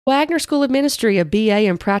Wagner School of Ministry, a BA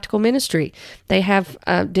in Practical Ministry. They have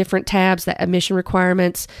different tabs, that admission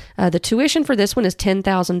requirements. The tuition for this one is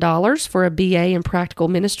 $10,000 for a BA in Practical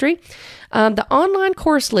Ministry. The online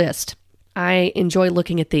course list, I enjoy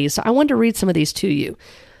looking at these, so I wanted to read some of these to you.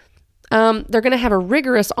 They're going to have a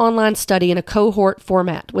rigorous online study in a cohort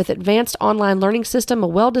format with advanced online learning system, a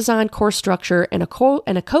well-designed course structure, and a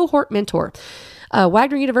cohort mentor.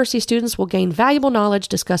 Wagner University students will gain valuable knowledge,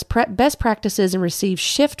 discuss best practices, and receive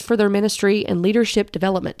shift for their ministry and leadership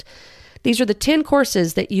development. These are the 10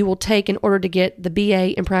 courses that you will take in order to get the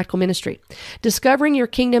BA in Practical Ministry. Discovering your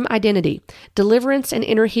kingdom identity, deliverance and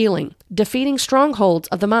inner healing, defeating strongholds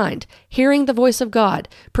of the mind, hearing the voice of God,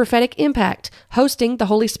 prophetic impact, hosting the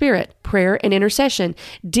Holy Spirit, prayer and intercession,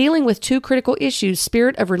 dealing with two critical issues,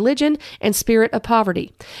 spirit of religion and spirit of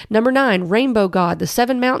poverty. Number 9, Rainbow God, the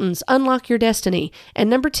 7 mountains, unlock your destiny. And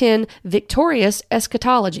number 10, victorious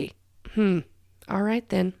eschatology. All right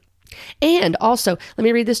then. And also, let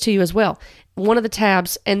me read this to you as well. One of the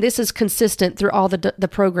tabs, and this is consistent through all the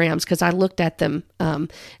programs because I looked at them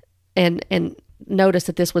and noticed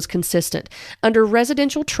that this was consistent. Under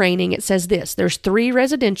residential training, it says this: there's 3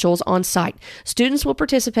 residentials on site. Students will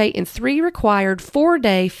participate in 3 required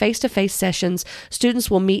 4-day face-to-face sessions. Students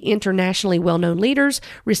will meet internationally well-known leaders,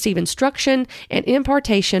 receive instruction and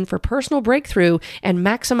impartation for personal breakthrough, and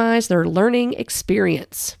maximize their learning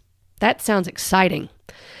experience. That sounds exciting,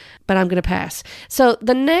 but I'm going to pass. So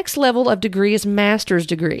the next level of degree is master's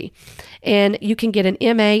degree. And you can get an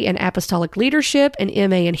MA in apostolic leadership, an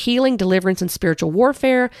MA in healing, deliverance, and spiritual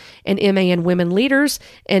warfare, an MA in women leaders,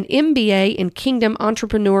 an MBA in kingdom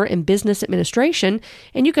entrepreneur and business administration.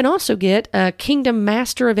 And you can also get a kingdom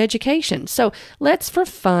master of education. So let's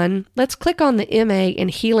click on the MA in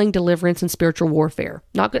healing, deliverance, and spiritual warfare.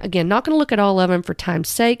 Not going to look at all of them for time's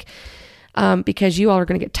sake, because you all are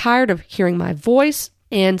going to get tired of hearing my voice.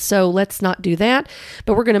 And so let's not do that,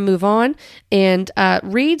 but we're going to move on and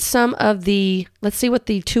read some of let's see what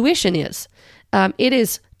the tuition is. It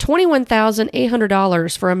is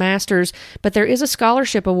 $21,800 for a master's, but there is a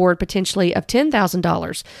scholarship award potentially of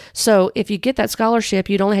 $10,000. So if you get that scholarship,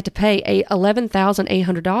 you'd only have to pay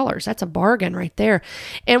 $11,800. That's a bargain right there.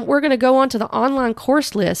 And we're going to go on to the online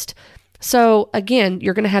course list. So again,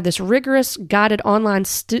 you're going to have this rigorous guided online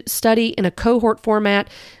study in a cohort format.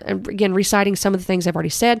 And again, reciting some of the things I've already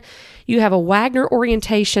said. You have a Wagner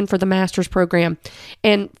orientation for the master's program.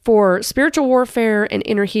 And for spiritual warfare and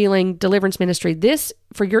inner healing, deliverance ministry, this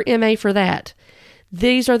for your MA for that,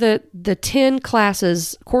 these are the 10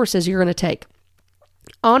 courses you're going to take.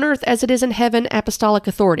 On Earth as It Is in Heaven, Apostolic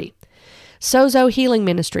Authority. Sozo Healing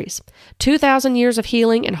Ministries, 2,000 Years of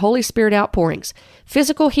Healing and Holy Spirit Outpourings,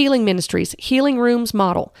 Physical Healing Ministries, Healing Rooms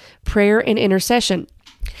Model, Prayer and Intercession,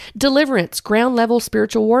 Deliverance, Ground Level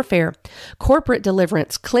Spiritual Warfare, Corporate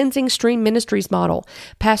Deliverance, Cleansing Stream Ministries Model,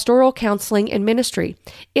 Pastoral Counseling and Ministry,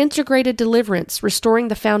 Integrated Deliverance, Restoring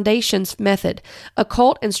the Foundations Method,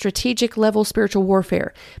 Occult and Strategic Level Spiritual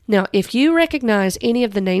Warfare. Now, if you recognize any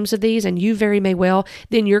of the names of these, and you very may well,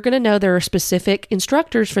 then you're going to know there are specific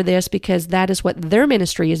instructors for this because that is what their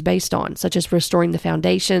ministry is based on, such as Restoring the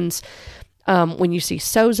Foundations. When you see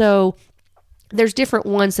Sozo, there's different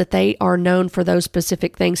ones that they are known for those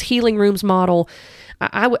specific things. Healing Rooms Model,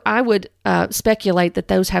 I would speculate that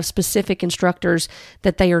those have specific instructors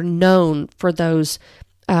that they are known for those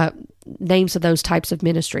names of those types of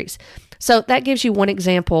ministries. So that gives you one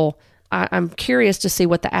example. I'm curious to see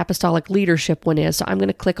what the apostolic leadership one is. So I'm going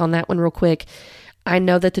to click on that one real quick. I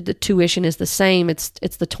know that the tuition is the same. It's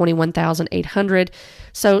the $21,800.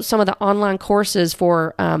 So some of the online courses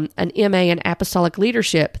for an MA in Apostolic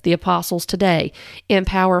Leadership, The Apostles Today,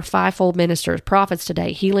 Empower Fivefold Ministers, Prophets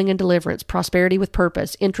Today, Healing and Deliverance, Prosperity with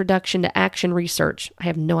Purpose, Introduction to Action Research. I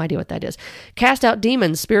have no idea what that is. Cast Out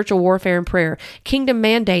Demons, Spiritual Warfare and Prayer, Kingdom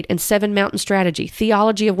Mandate and 7 Mountain Strategy,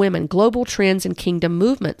 Theology of Women, Global Trends and Kingdom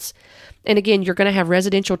Movements. And again, you're going to have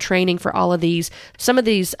residential training for all of these. Some of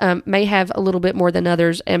these may have a little bit more than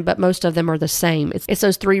others, but most of them are the same. It's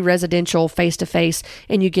those 3 residential face-to-face,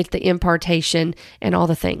 and you get the impartation and all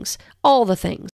the things. All the things.